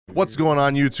What's going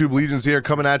on YouTube? Legions here,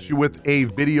 coming at you with a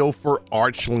video for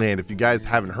Archeland. If you guys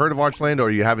haven't heard of Archeland,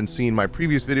 or you haven't seen my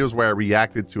previous videos where I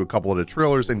reacted to a couple of the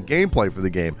trailers and gameplay for the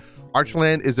game,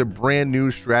 Archeland is a brand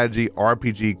new strategy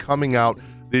RPG coming out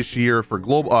this year for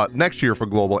global, next year for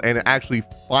global, and it actually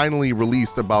finally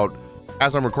released about,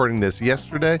 as I'm recording this,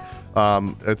 yesterday.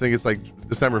 I think it's like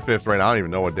December 5th right now. I don't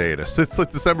even know what day it is. It's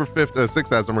like December 5th,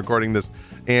 6th as I'm recording this,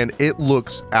 and it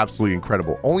looks absolutely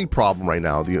incredible. Only problem right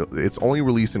now, it's only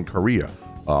released in Korea.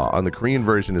 On the Korean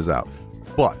version is out,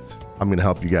 but I'm gonna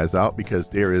help you guys out because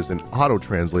there is an auto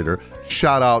translator.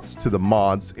 Shout outs to the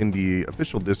mods in the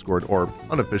official Discord or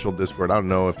unofficial Discord. I don't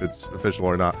know if it's official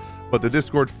or not, but the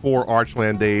Discord for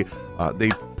Archeland,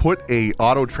 they put a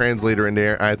auto translator in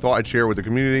there, and I thought I'd share it with the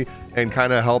community and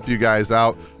kind of help you guys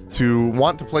out to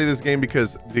want to play this game,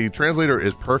 because the translator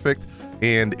is perfect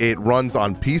and it runs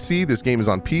on PC. This game is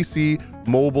on PC,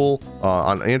 mobile,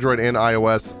 on Android and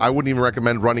iOS. I wouldn't even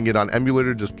recommend running it on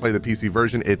emulator. Just play the PC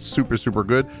version. It's super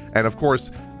good. And of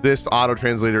course, this auto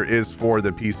translator is for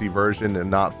the PC version and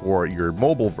not for your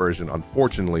mobile version,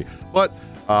 unfortunately. But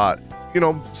you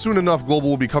know, soon enough global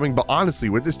will be coming. But honestly,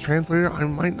 with this translator, I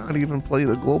might not even play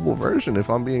the global version, if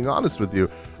I'm being honest with you.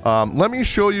 Let me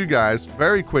show you guys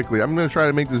very quickly. I'm going to try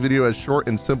to make this video as short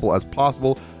and simple as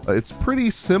possible. It's pretty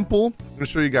simple. I'm going to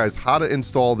show you guys how to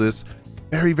install this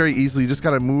very easily. You just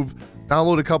got to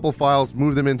download a couple files,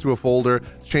 move them into a folder,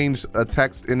 change a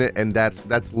text in it, and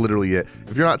that's literally it.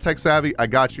 If you're not tech savvy, I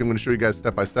got you. I'm going to show you guys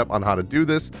step by step on how to do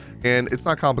this, and it's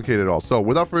not complicated at all. So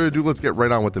without further ado, let's get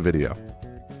right on with the video.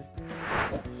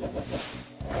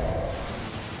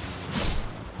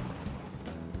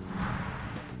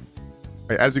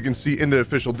 As you can see in the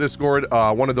official Discord,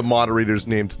 one of the moderators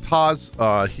named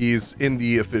Taz, he's in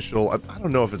the official, I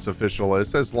don't know if it's official, it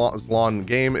says lawn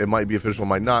game, it might be official,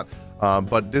 might not,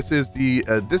 but this is the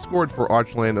Discord for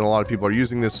Archeland, and a lot of people are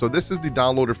using this. So this is the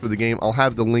downloader for the game. I'll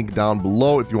have the link down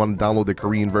below if you want to download the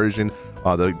Korean version.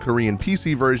 The Korean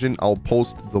PC version, I'll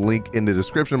post the link in the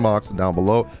description box down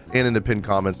below and in the pinned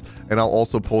comments, and I'll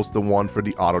also post the one for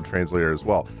the auto translator as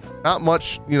well. Not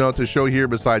much, you know, to show here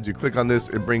besides you click on this,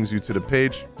 it brings you to the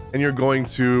page, and you're going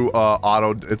to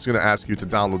it's going to ask you to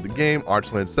download the game,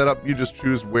 Archeland setup. You just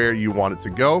choose where you want it to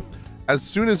go. As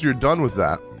soon as you're done with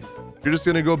that, you're just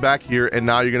going to go back here, and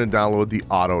now you're going to download the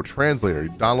auto translator. You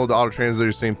download the auto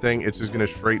translator, same thing. It's just going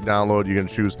to straight download. You're going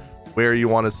to choose where you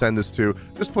want to send this to.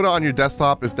 Just put it on your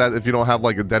desktop if you don't have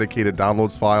like a dedicated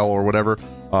downloads file or whatever.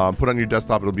 Put it on your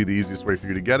desktop. It'll be the easiest way for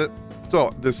you to get it. So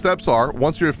the steps are,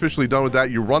 once you're officially done with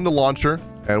that, you run the launcher.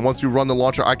 And once you run the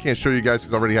launcher, I can't show you guys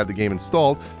because I already had the game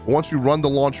installed. But once you run the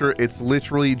launcher, it's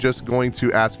literally just going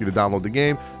to ask you to download the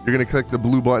game. You're going to click the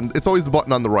blue button. It's always the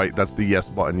button on the right. That's the yes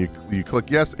button. You click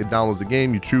yes, it downloads the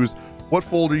game. You choose what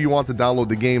folder you want to download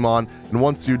the game on, and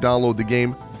once you download the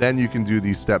game, then you can do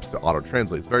these steps to auto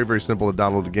translate. It's very simple to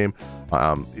download the game.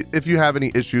 If you have any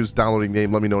issues downloading the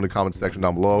game, let me know in the comments section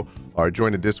down below, or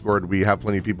join the Discord. We have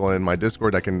plenty of people in my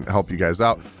Discord that can help you guys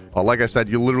out. Like I said,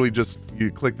 you literally you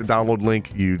click the download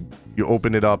link, you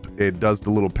open it up, it does the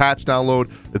little patch download,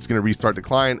 it's going to restart the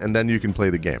client, and then you can play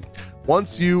the game.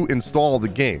 Once you install the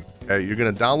game, you're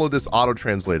going to download this auto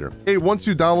translator. Hey, once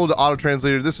you download the auto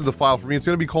translator, this is the file for me. It's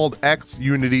going to be called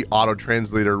Unity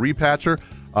AutoTranslator Repatcher.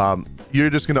 You're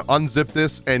just going to unzip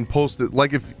this and post it.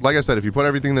 Like I said, if you put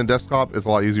everything in the desktop, it's a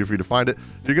lot easier for you to find it.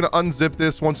 You're going to unzip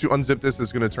this. Once you unzip this,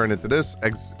 it's going to turn into this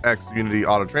Unity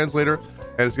AutoTranslator,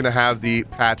 and it's going to have the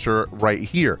patcher right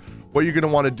here. What you're going to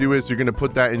want to do is you're going to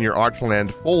put that in your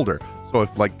Archeland folder. So if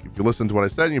you listen to what I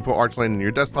said and you put Archeland in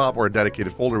your desktop or a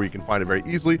dedicated folder where you can find it very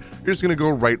easily, you're just going to go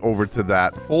right over to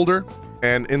that folder.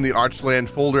 And in the Archeland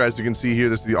folder, as you can see here,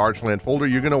 this is the Archeland folder.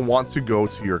 You're going to want to go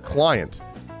to your client.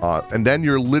 And then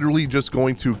you're literally just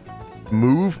going to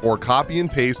move or copy and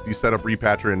paste the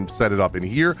SetupReiPatcher and set it up in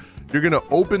here. You're going to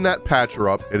open that patcher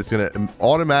up, and it's going to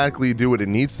automatically do what it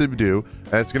needs to do,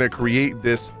 and it's going to create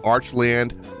this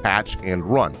Archeland patch and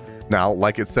run. Now,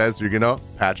 like it says, you're going to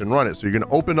patch and run it. So you're going to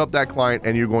open up that client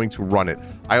and you're going to run it.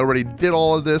 I already did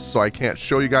all of this, so I can't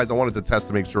show you guys. I wanted to test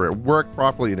to make sure it worked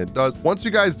properly, and it does. Once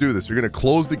you guys do this, you're going to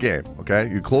close the game, okay?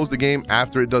 You close the game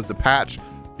after it does the patch.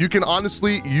 You can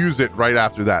honestly use it right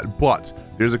after that, but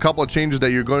there's a couple of changes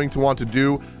that you're going to want to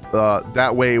do.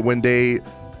 That way, when they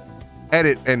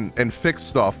edit and fix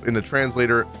stuff in the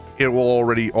translator, it will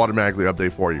already automatically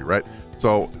update for you, right?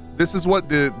 So this is what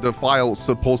the file is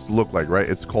supposed to look like, right?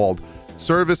 It's called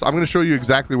service. I'm going to show you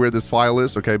exactly where this file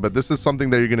is, okay? But this is something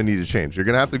that you're going to need to change. You're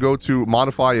going to have to go to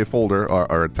modify a folder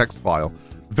or a text file.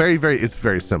 It's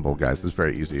very simple, guys. It's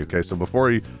very easy, okay? So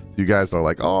before you guys are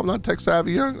like, oh, I'm not tech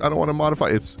savvy, I don't want to modify.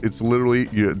 It's literally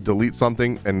you delete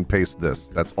something and paste this.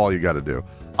 That's all you got to do.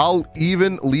 I'll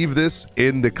even leave this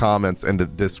in the comments and the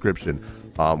description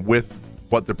with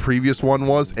what the previous one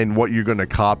was and what you're going to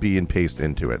copy and paste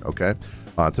into it, okay?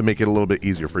 To make it a little bit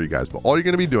easier for you guys. But all you're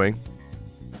going to be doing,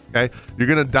 okay, you're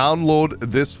going to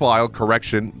download this file,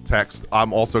 correction text.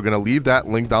 I'm also going to leave that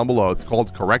link down below. It's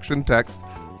called correction text,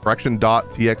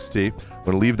 correction.txt. I'm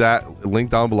going to leave that link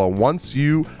down below. Once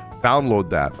you download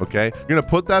that, okay, you're going to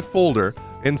put that folder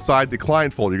inside the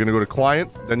client folder. You're going to go to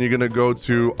client, then you're going to go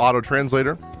to AutoTranslator,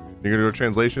 you're going to go to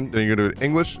translation, then you're going to go to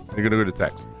English, and you're going to go to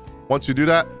text. Once you do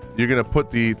that, you're going to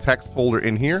put the text folder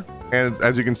in here. And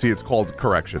as you can see, it's called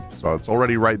correction. So it's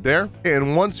already right there.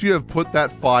 And once you have put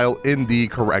that file in the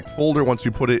correct folder, once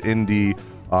you put it in the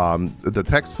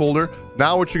text folder,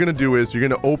 now what you're going to do is you're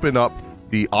going to open up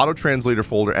the AutoTranslator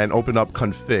folder and open up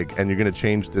config. And you're going to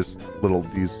change these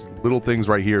little things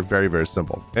right here. Very, very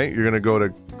simple. Okay, you're going to go to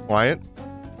client,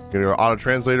 you're going to go to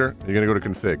AutoTranslator, you're going to go to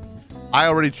config. I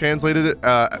already translated it.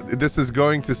 This is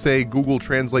going to say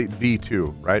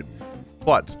GoogleTranslateV2, right?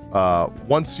 But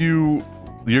once you're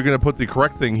going to put the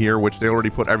correct thing here, which they already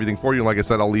put everything for you. Like I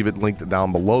said, I'll leave it linked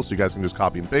down below so you guys can just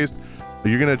copy and paste. But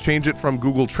you're going to change it from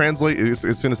Google Translate. It's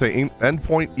going to say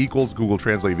endpoint equals Google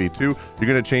Translate V2. You're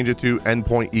going to change it to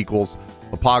endpoint equals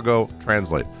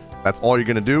PapagoTranslate. That's all you're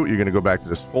going to do. You're going to go back to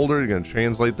this folder. You're going to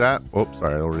translate that. Oops,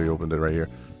 sorry, I already opened it right here.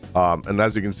 And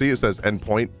as you can see, it says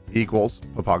endpoint equals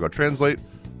PapagoTranslate.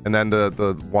 And then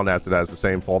the one after that is the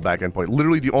same, FallbackEndpoint.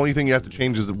 Literally, the only thing you have to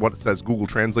change is what it says Google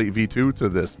Translate V2 to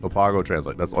this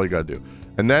PapagoTranslate. That's all you got to do.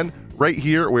 And then right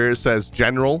here where it says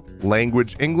General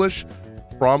Language English,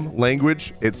 from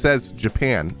language, it says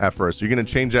Japan at first. So you're going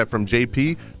to change that from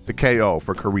JP to KO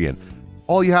for Korean.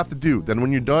 All you have to do. Then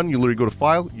when you're done, you literally go to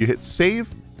File, you hit Save.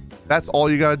 That's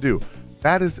all you got to do.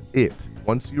 That is it.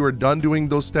 Once you are done doing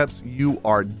those steps, you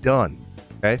are done.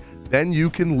 Okay? Then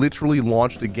you can literally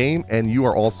launch the game and you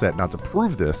are all set. Now to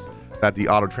prove this, that the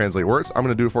AutoTranslate works, I'm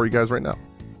going to do it for you guys right now.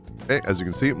 Okay, as you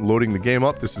can see, I'm loading the game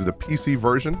up. This is the PC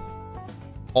version.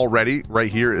 Already, right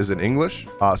here is in English.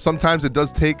 Sometimes it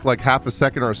does take like half a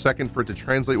second or a second for it to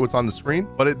translate what's on the screen,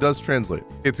 but it does translate.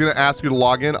 It's going to ask you to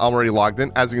log in. I'm already logged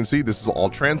in. As you can see, this is all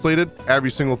translated.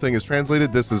 Every single thing is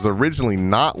translated. This is originally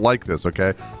not like this,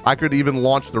 okay? I could even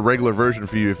launch the regular version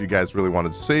for you if you guys really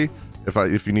wanted to see.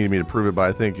 If you need me to prove it, but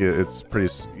I think it's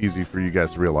pretty easy for you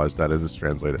guys to realize that as it's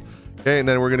translated. Okay, and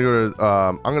then we're gonna go to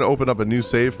I'm gonna open up a new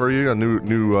save for you, a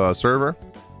new server.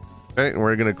 Okay, and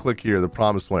we're gonna click here, the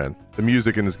Promised Land. The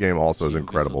music in this game also is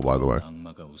incredible, by the way.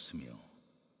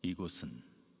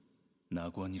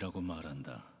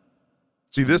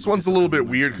 See, this one's a little bit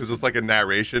weird because it's like a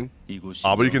narration,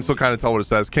 but you can still kind of tell what it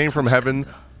says. Came from heaven.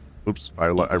 Oops, I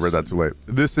read that too late.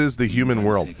 This is the human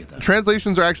world. The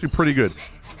translations are actually pretty good.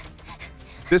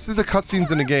 This is the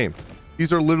cutscenes in the game.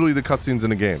 These are literally the cutscenes in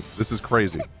the game. This is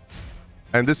crazy.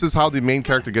 And this is how the main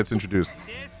character gets introduced.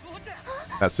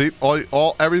 Yeah, see,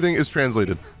 everything is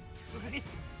translated.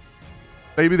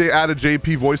 Maybe they add a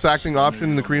JP voice acting option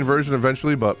in the Korean version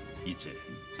eventually, but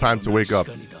it's time to wake up.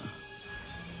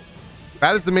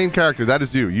 That is the main character. That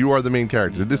is you. You are the main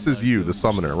character. This is you, the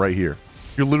summoner, right here.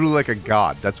 You're literally like a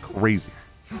god. That's crazy.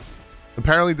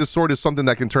 Apparently, this sword is something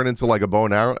that can turn into like a bow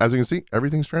and arrow. As you can see,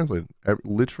 everything's translated.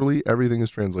 Literally, everything is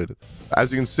translated.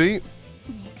 As you can see,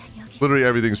 literally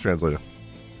everything's translated.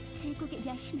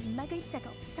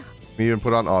 You even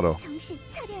put on auto.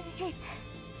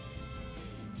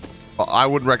 Well, I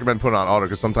wouldn't recommend putting on auto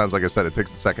because sometimes, like I said, it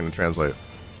takes a second to translate.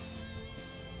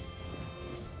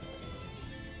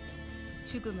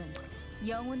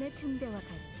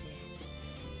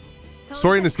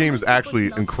 Story in this game is actually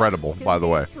incredible, by the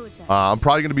way. I'm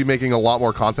probably going to be making a lot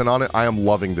more content on it. I am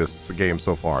loving this game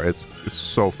so far. It's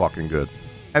so fucking good.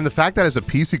 And the fact that it's a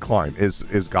PC client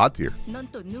is god tier.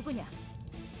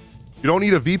 You don't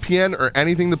need a VPN or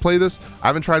anything to play this. I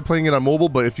haven't tried playing it on mobile,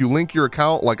 but if you link your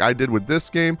account like I did with this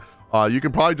game, you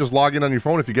can probably just log in on your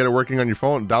phone if you get it working on your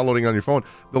phone and downloading on your phone.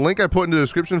 The link I put in the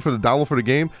description for the download for the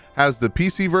game has the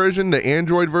PC version, the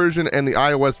Android version, and the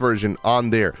iOS version on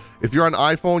there. If you're on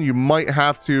iPhone, you might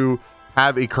have to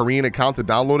have a Korean account to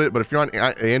download it, but if you're on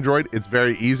Android, it's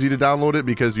very easy to download it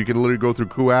because you can literally go through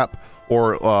QApp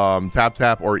or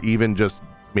TapTap or even just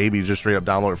maybe just straight up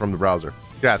download it from the browser.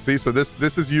 Yeah, see, so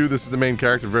this is you. This is the main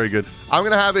character. Very good. I'm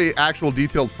going to have a actual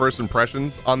detailed first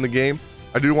impressions on the game.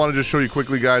 I do want to just show you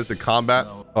quickly, guys, the combat.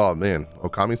 Oh, man.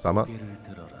 Okami-sama.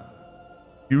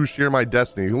 You share my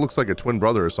destiny. He looks like a twin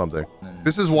brother or something.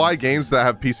 This is why games that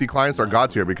have PC clients are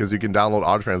god tier, because you can download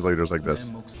auto-translators like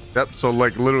this. Yep, so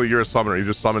like literally you're a summoner. You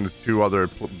just summoned two other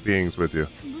beings with you.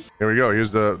 Here we go.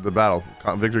 Here's the battle.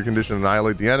 Victory condition,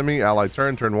 annihilate the enemy. Ally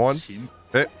turn 1.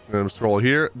 Okay, and then scroll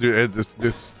here. Dude,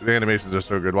 the animations are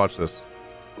so good. Watch this.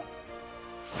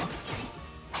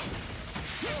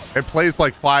 It plays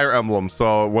like Fire Emblem,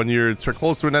 so when you're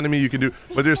close to an enemy, you can do...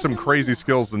 But there's some crazy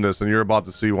skills in this, and you're about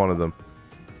to see one of them.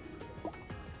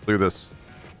 Look at this.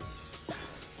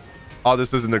 Oh,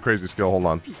 this isn't the crazy skill. Hold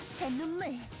on.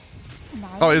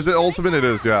 Oh, is it ultimate? It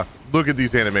is, yeah. Look at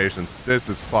these animations. This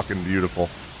is fucking beautiful.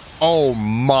 Oh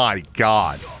my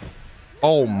god.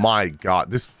 Oh my god.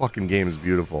 This fucking game is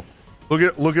beautiful. Look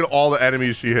at all the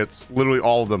enemies she hits. Literally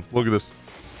all of them. Look at this.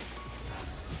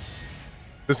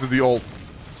 This is the ult.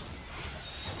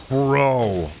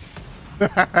 Bro.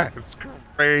 That's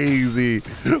crazy.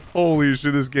 Holy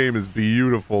shit, this game is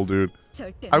beautiful, dude.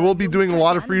 I will be doing a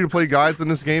lot of free-to-play guides in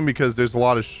this game because there's a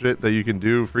lot of shit that you can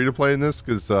do free-to-play in this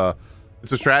because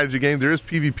it's a strategy game. There is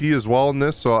PvP as well in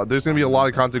this, so there's going to be a lot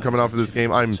of content coming out for this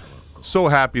game. I'm so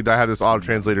happy that I have this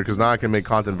auto-translator because now I can make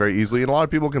content very easily, and a lot of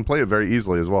people can play it very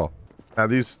easily as well. Now,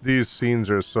 these scenes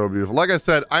are so beautiful. Like I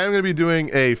said, I am going to be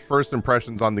doing a first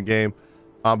impressions on the game,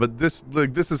 but this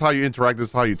is how you interact, this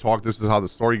is how you talk, this is how the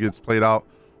story gets played out.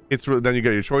 Then you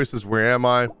get your choices. Where am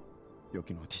I?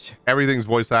 Everything's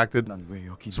voice acted.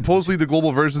 Supposedly the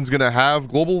global version is gonna have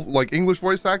global like English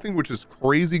voice acting, which is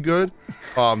crazy good.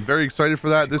 Very excited for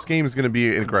that. This game is gonna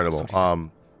be incredible.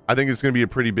 I think it's gonna be a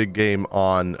pretty big game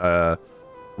on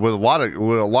with a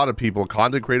lot of people,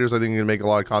 content creators. I think are gonna make a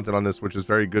lot of content on this, which is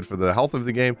very good for the health of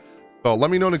the game. So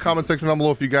let me know in the comment section down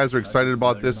below if you guys are excited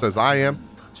about this as I am.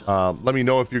 Let me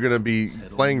know if you're gonna be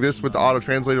playing this with the auto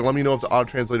translator. Let me know if the auto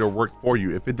translator worked for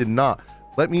you. If it did not,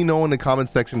 let me know in the comment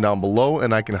section down below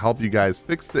and I can help you guys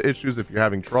fix the issues if you're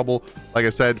having trouble. Like I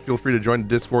said, feel free to join the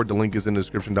Discord. The link is in the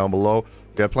description down below.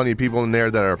 We have plenty of people in there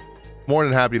that are more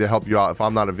than happy to help you out if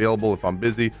I'm not available, if I'm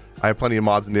busy. I have plenty of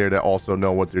mods in there that also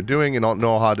know what they're doing and don't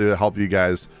know how to help you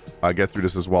guys get through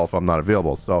this as well if I'm not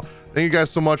available. So thank you guys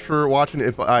so much for watching.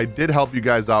 If I did help you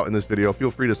guys out in this video,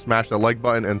 feel free to smash that like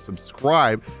button and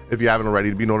subscribe if you haven't already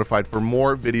to be notified for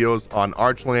more videos on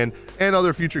Archeland and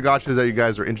other future gotchas that you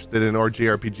guys are interested in, or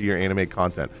JRPG or anime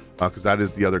content, because that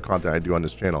is the other content I do on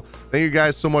this channel. Thank you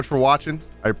guys so much for watching.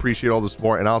 I appreciate all the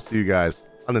support, and I'll see you guys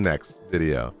on the next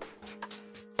video.